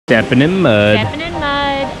Stepping in mud. Stepping in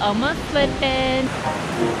mud, almost slipping.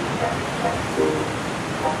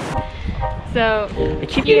 So, I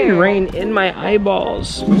keep getting rain in my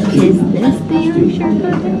eyeballs. Is this the ocean?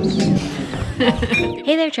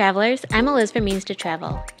 Hey there, travelers. I'm Eliz from Means to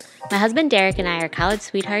Travel. My husband Derek and I are college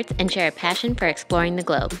sweethearts and share a passion for exploring the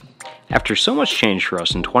globe. After so much change for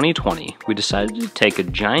us in 2020, we decided to take a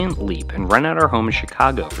giant leap and rent out our home in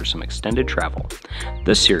Chicago for some extended travel.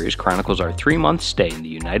 This series chronicles our 3-month stay in the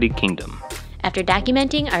United Kingdom. After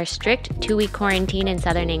documenting our strict 2-week quarantine in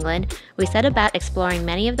southern England, we set about exploring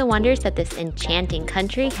many of the wonders that this enchanting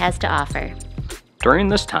country has to offer. During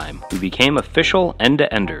this time, we became official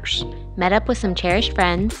end-to-enders. Met up with some cherished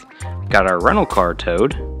friends. Got our rental car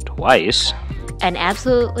towed, twice. And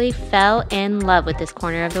absolutely fell in love with this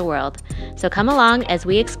corner of the world. So come along as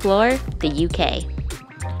we explore the UK.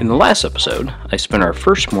 In the last episode, I spent our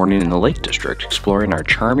first morning in the Lake District exploring our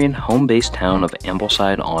charming home-based town of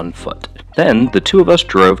Ambleside on foot. Then, the two of us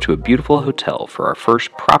drove to a beautiful hotel for our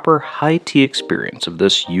first proper high tea experience of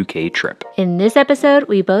this UK trip. In this episode,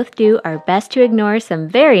 we both do our best to ignore some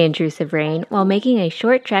very intrusive rain while making a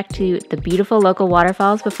short trek to the beautiful local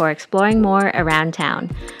waterfalls before exploring more around town.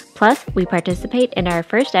 Plus, we participate in our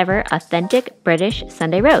first ever authentic British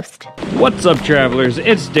Sunday roast. What's up, travelers?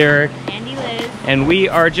 It's Derek. And Eliz. And we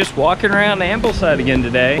are just walking around Ambleside again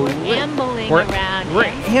today. We're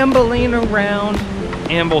ambling around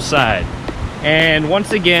Ambleside. And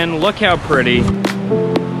once again, look how pretty. Did you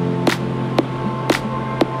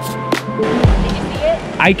see it?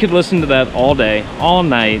 I could listen to that all day, all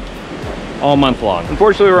night, all month long.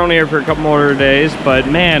 Unfortunately, we're only here for a couple more days, but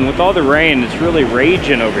man, with all the rain, it's really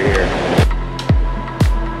raging over here.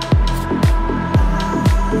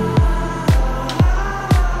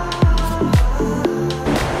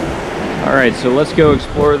 All right, so let's go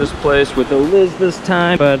explore this place with Eliz this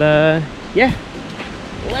time. But yeah,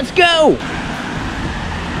 let's go.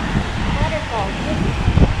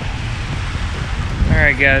 All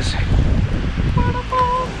right, guys.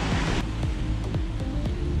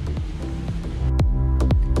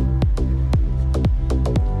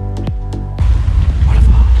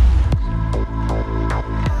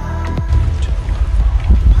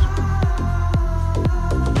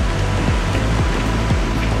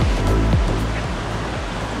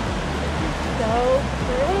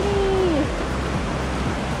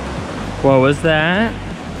 What was that?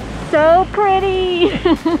 So pretty! You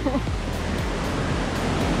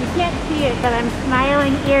can't see it, but I'm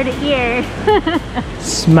smiling ear to ear.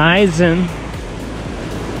 Smizing.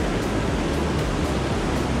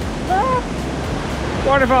 Ah.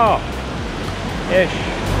 Waterfall! Ish.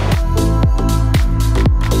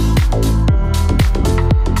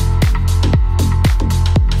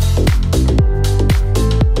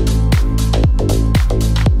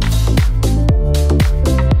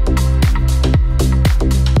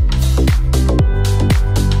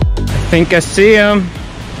 I think I see them. I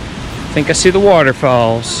think I see the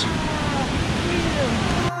waterfalls.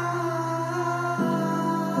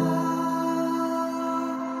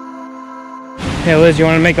 Hey Liz, you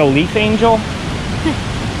want to make a leaf angel? I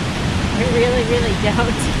really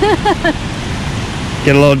don't.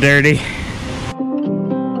 Get a little dirty.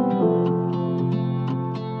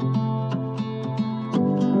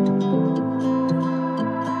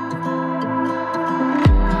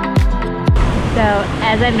 So,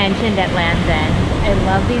 as I mentioned at Land's End, I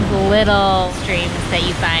love these little streams that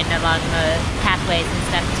you find along the pathways and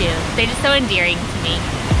stuff too. They're just so endearing to me.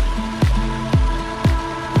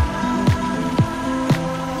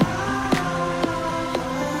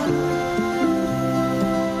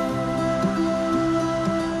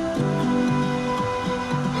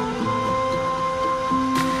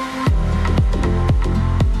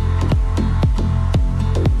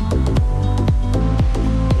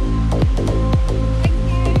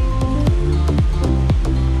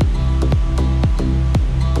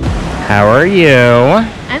 How are you?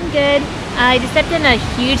 I'm good. I just stepped in a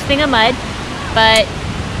huge thing of mud, but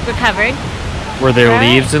recovered. Were there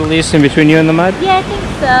leaves at least in between you and the mud? Yeah, I think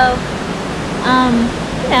so.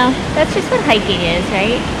 You know, that's just what hiking is,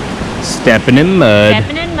 right? Stepping in mud.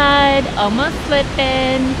 Stepping in mud, almost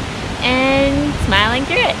slipping, and smiling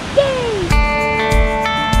through it. Yay!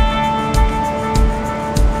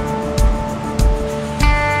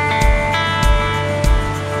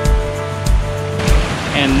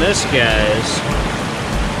 And this, guys,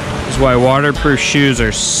 is why waterproof shoes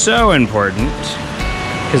are so important.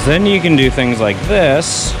 Because then you can do things like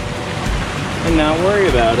this and not worry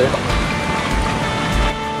about it.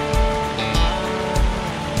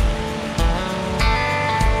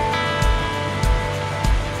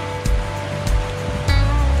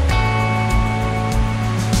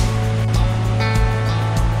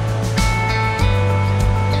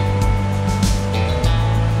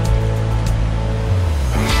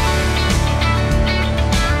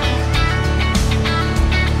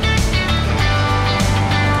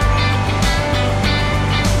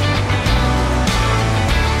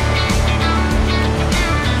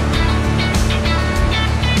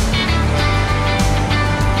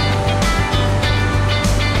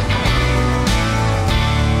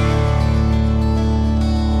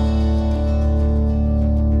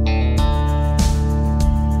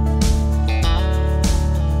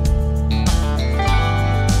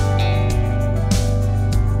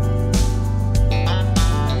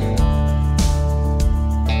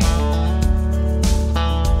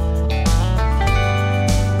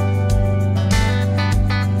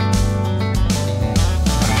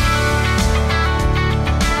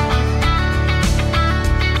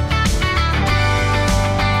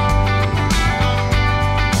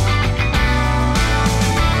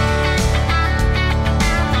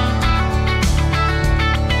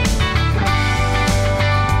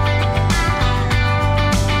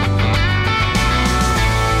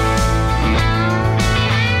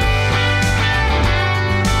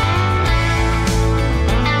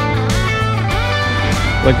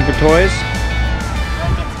 Looking for toys?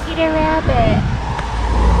 Look, it's Peter Rabbit.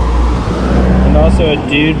 And also a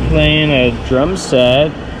dude playing a drum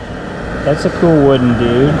set. That's a cool wooden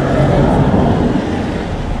dude.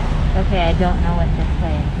 Okay, I don't know what this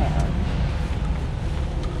play entails.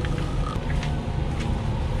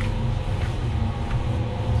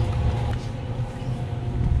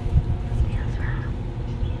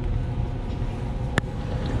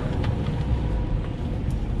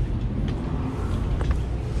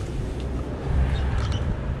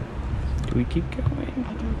 Do we keep going?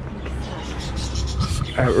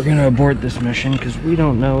 Alright, we're gonna abort this mission because we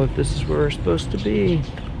don't know if this is where we're supposed to be.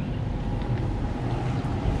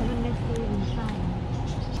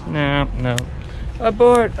 No, no.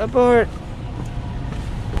 Abort, abort!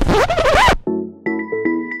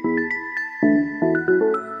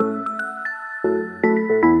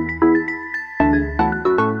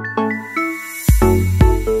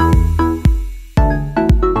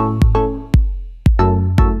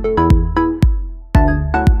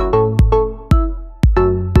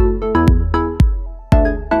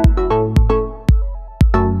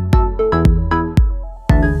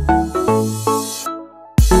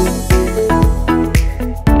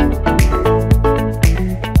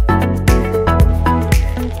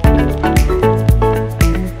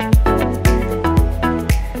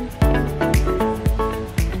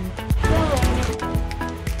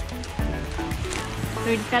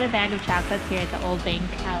 We just got a bag of chocolates here at the Old Bank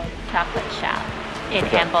House chocolate shop in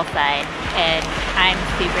Ambleside, and I'm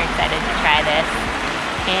super excited to try this.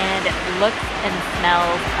 And it looks and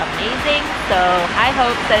smells amazing, so I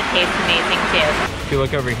hope that it tastes amazing too. If you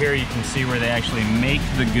look over here, you can see where they actually make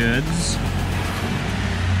the goods.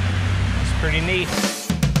 It's pretty neat.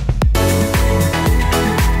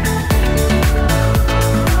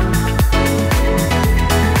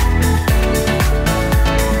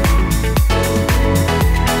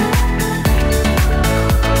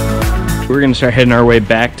 We're gonna start heading our way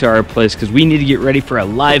back to our place because we need to get ready for a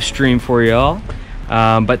live stream for y'all.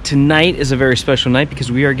 But tonight is a very special night because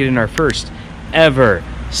we are getting our first ever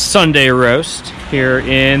Sunday roast here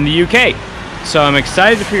in the UK. So I'm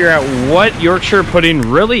excited to figure out what Yorkshire pudding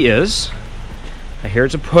really is. I hear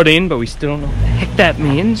it's a pudding, but we still don't know what the heck that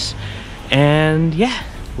means. And yeah,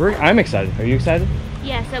 I'm excited. Are you excited?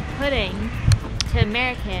 Yeah, so pudding to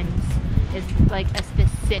Americans is like a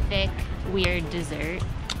specific weird dessert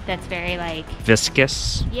that's very like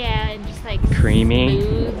viscous. Yeah, and just like creamy,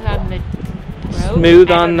 smooth on the throat. Smooth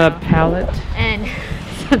on the palate. And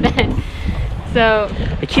so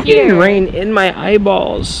I keep getting rain in my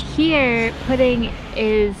eyeballs. Here, pudding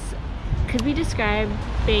could be described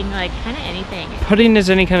being like kind of anything. Pudding is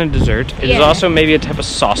any kind of dessert. It is also maybe a type of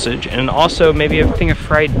sausage, and also maybe a thing of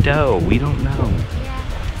fried dough. We don't know.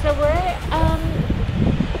 Yeah. So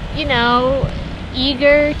we're, you know,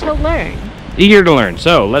 eager to learn. Eager to learn.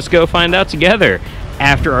 So let's go find out together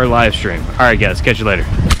after our live stream. All right, guys, catch you later.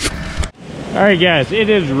 All right, guys, it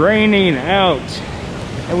is raining out,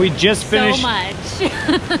 and we just finished. So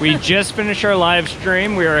much. We just finished our live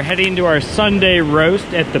stream. We are heading to our Sunday roast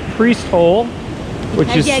at the Priest Hole,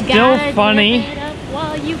 which is still funny.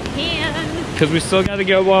 While you can. Because we still got to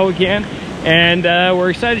go while we can, and we're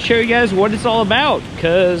excited to show you guys what it's all about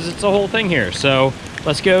because it's a whole thing here. So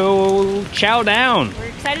let's go chow down. We're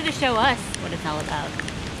excited to show us what it's all about.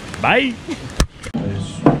 Bye.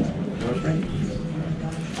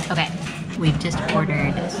 Okay, we've just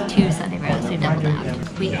ordered 2 Sunday roasts. We doubled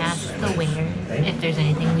out. We asked the waiter if there's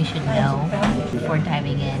anything we should know before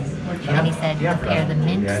diving in, and he said pair the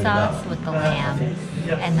mint sauce with the lamb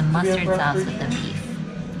and the mustard sauce with the beef.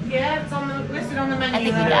 Yeah, it's listed on the menu. I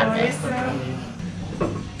think we got this.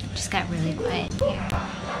 Just got really quiet here.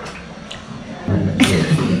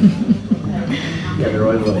 It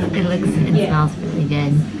looks and smells really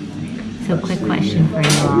good. So quick question for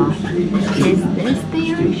you all. Is this the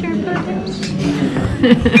Yorkshire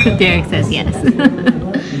pudding? Derek says yes.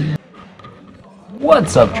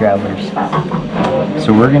 What's up, travelers?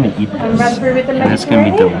 So we're gonna eat this, and it's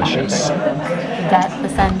gonna be delicious. Got the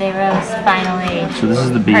Sunday roast finally. So this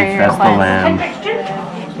is the beef, that's the lamb.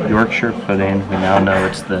 Yorkshire pudding, we now know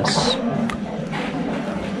it's this.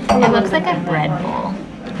 It looks like a bread bowl.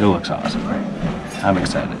 It looks awesome. I'm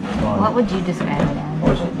excited. What would you describe it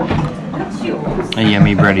as? A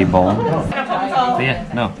yummy bready bowl. But yeah,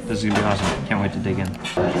 no, this is gonna be awesome. Can't wait to dig in.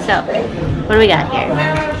 So, what do we got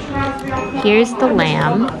here? Here's the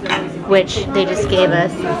lamb, which they just gave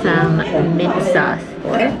us some mint sauce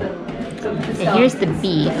for. And here's the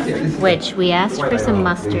beef, which we asked for some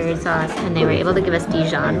mustard sauce, and they were able to give us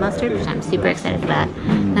Dijon mustard, which I'm super excited for that.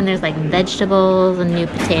 And there's like vegetables and new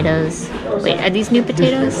potatoes. Wait, are these new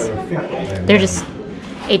potatoes? They're just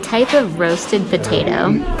a type of roasted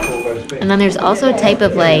potato, and then there's also a type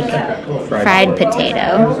of like fried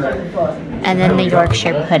potato, and then the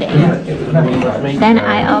Yorkshire pudding. Then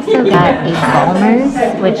I also got a Bulmers,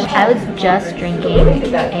 which I was just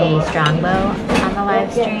drinking a Strongbow on the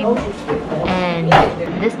live stream, and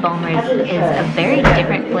this Bulmers is a very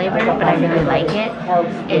different flavor, but I really like it.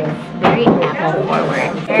 It's very apple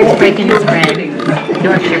forward. Eric's breaking his bread.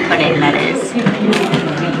 Yorkshire pudding, that is.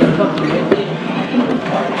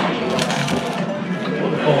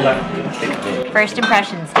 First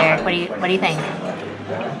impressions, Derek. What do you think?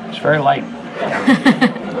 It's very light.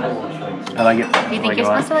 I like it. Do you think you're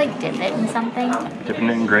supposed to like dip it in something? Dipping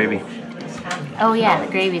it in gravy. Oh yeah,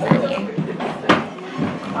 the gravy's on here.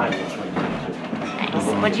 Nice.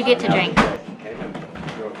 What'd you get to drink?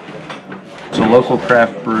 It's a local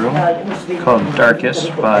craft brew called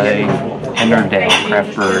Darkest by Adhered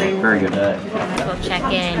Craft Brewery. Very good. We'll check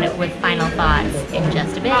in with final thoughts in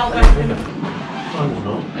just a bit.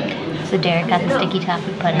 So Derek got the sticky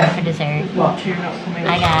toffee pudding for dessert.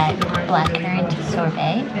 I got blackcurrant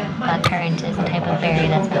sorbet. Blackcurrant is a type of berry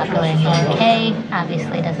that's popular in the UK.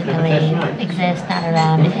 Obviously doesn't really exist, not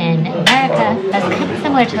around in America. That's kind of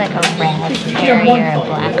similar to like a raspberry or a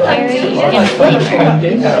blackberry in flavor.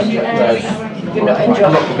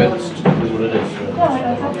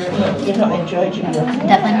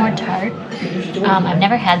 Definitely more tart. I've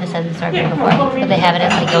never had this as a sorbet before, but they have it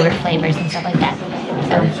as like yogurt flavors and stuff like that.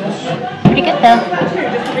 So, pretty good though.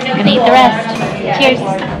 I'm gonna eat the rest. Cheers.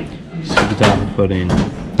 Sip the top of the pudding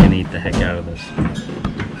and eat the heck out of this.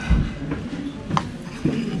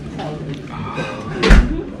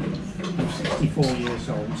 I'm 64 years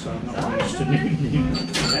old, so I'm not used to new.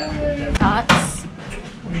 Thoughts?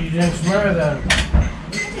 You don't swear though.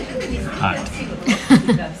 Hot.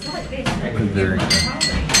 Very good.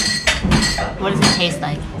 What does it taste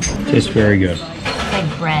like? Tastes very good. It's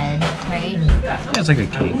like bread, right? Yeah, it's like a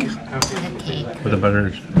cake. It's like a cake. With a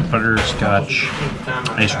butterscotch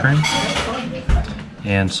ice cream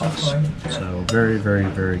and sauce. So very, very,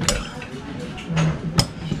 very good.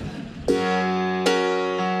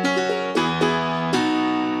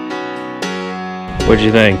 What'd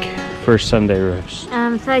you think? First Sunday roast.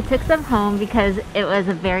 So I took some home because it was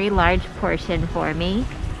a very large portion for me.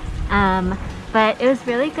 But it was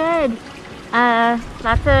really good.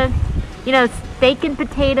 Lots of, steak and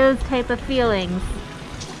potatoes type of feelings.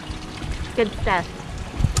 Good stuff.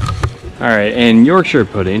 All right, and Yorkshire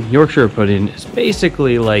pudding. Yorkshire pudding is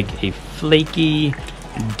basically like a flaky,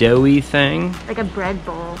 doughy thing. Like a bread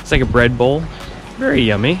bowl. It's like a bread bowl. Very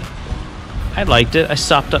yummy. I liked it. I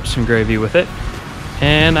sopped up some gravy with it,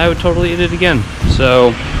 and I would totally eat it again.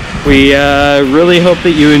 So we really hope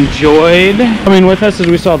that you enjoyed coming with us as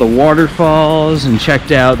we saw the waterfalls and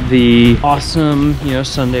checked out the awesome,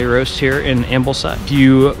 Sunday roast here in Ambleside. If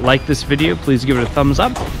you like this video, please give it a thumbs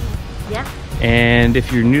up. Yeah. And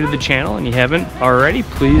if you're new to the channel and you haven't already,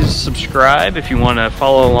 please subscribe if you want to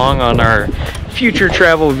follow along on our future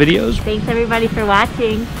travel videos. Thanks everybody for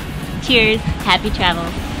watching. Cheers. Happy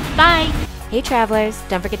travels. Bye. Hey travelers,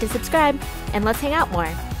 don't forget to subscribe and let's hang out more.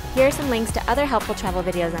 Here are some links to other helpful travel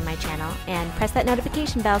videos on my channel, and press that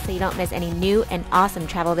notification bell so you don't miss any new and awesome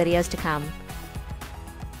travel videos to come.